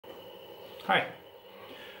Hi.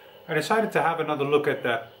 I decided to have another look at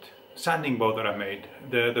that sanding boat that I made,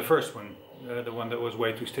 the first one, the one that was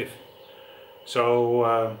way too stiff.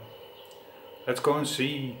 So let's go and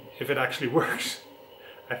see if it actually works.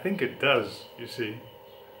 I think it does, you see.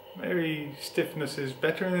 Maybe stiffness is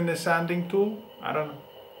better than the sanding tool? I don't know.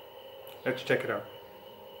 Let's check it out.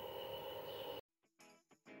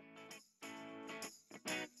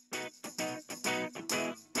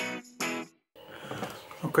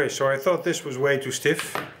 Okay, so I thought this was way too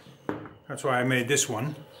stiff. That's why I made this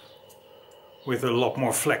one with a lot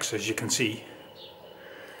more flex, as you can see,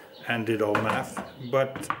 and did all math.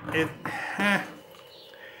 But it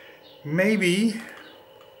maybe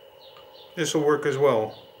this will work as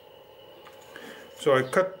well. So I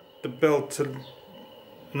cut the belt to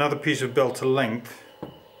another piece of belt to length.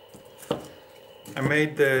 I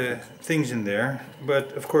made the things in there,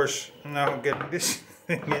 but of course now getting this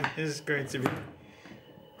thing in is going to be.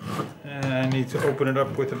 I need to open it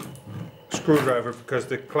up with a screwdriver because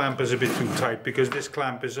the clamp is a bit too tight, because this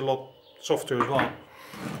clamp is a lot softer as well.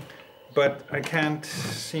 But I can't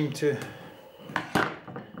seem to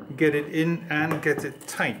get it in and get it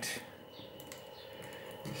tight.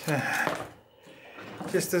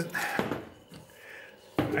 Just as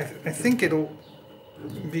I think it'll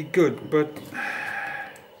be good, but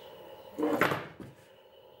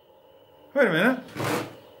wait a minute.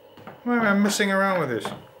 Why am I messing around with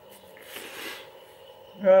this?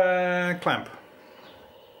 Clamp.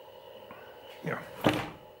 Yeah.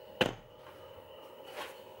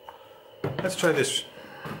 Let's try this.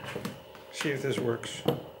 See if this works.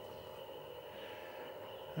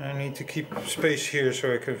 I need to keep space here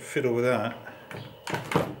so I can fiddle with that.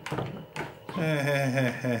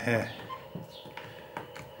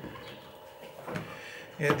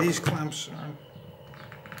 Yeah, these clamps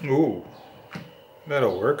are... Ooh,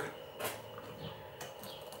 that'll work.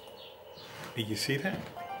 Did you see that?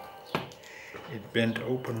 It bent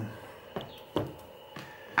open.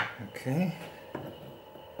 Okay.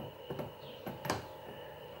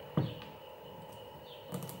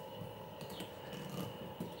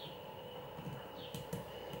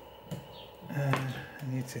 I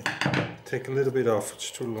need to take a little bit off,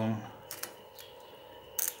 it's too long.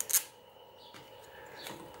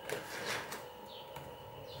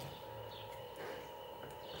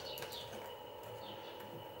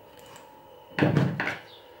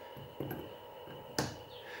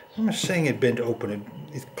 I'm not saying it bent open,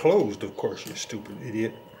 it closed, of course, you stupid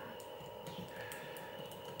idiot.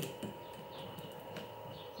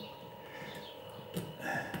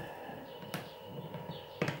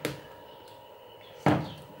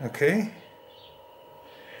 Okay,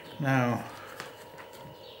 now,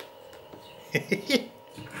 I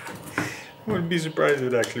wouldn't be surprised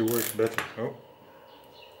if it actually works better. Oh.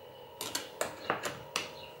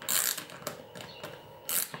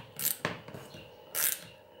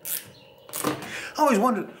 I always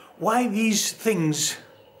wondered why these things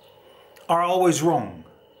are always wrong.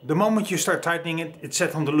 The moment you start tightening it, it's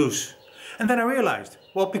set on the loose. And then I realized,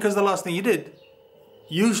 well, because the last thing you did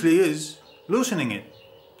usually is loosening it,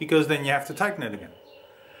 because then you have to tighten it again.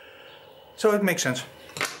 So it makes sense.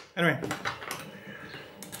 Anyway,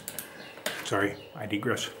 sorry, I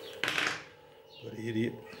digress. Bloody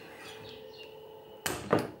idiot.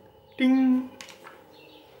 Ding!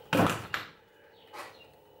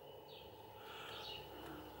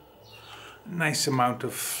 Nice amount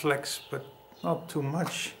of flex, but not too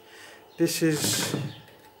much. This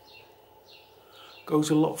goes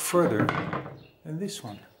a lot further than this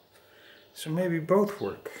one. So maybe both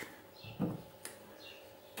work.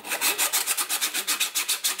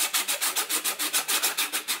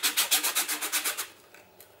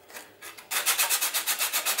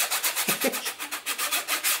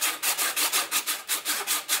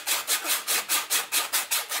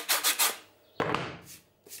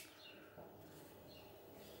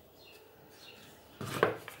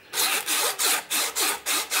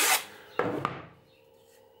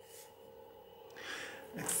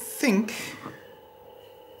 I think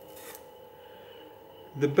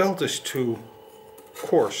the belt is too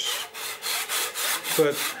coarse,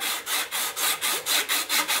 but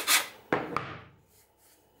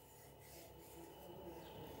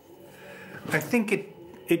I think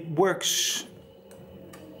it works,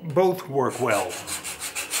 both work well.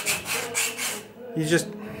 You just,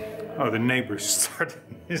 oh, the neighbors starting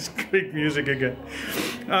his Greek music again.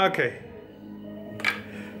 Okay,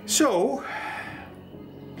 so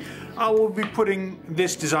I will be putting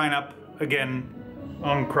this design up again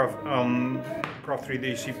on Craft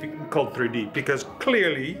 3D, called 3D, because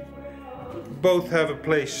clearly both have a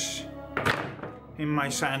place in my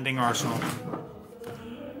sanding arsenal.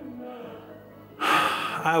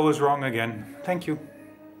 I was wrong again. Thank you.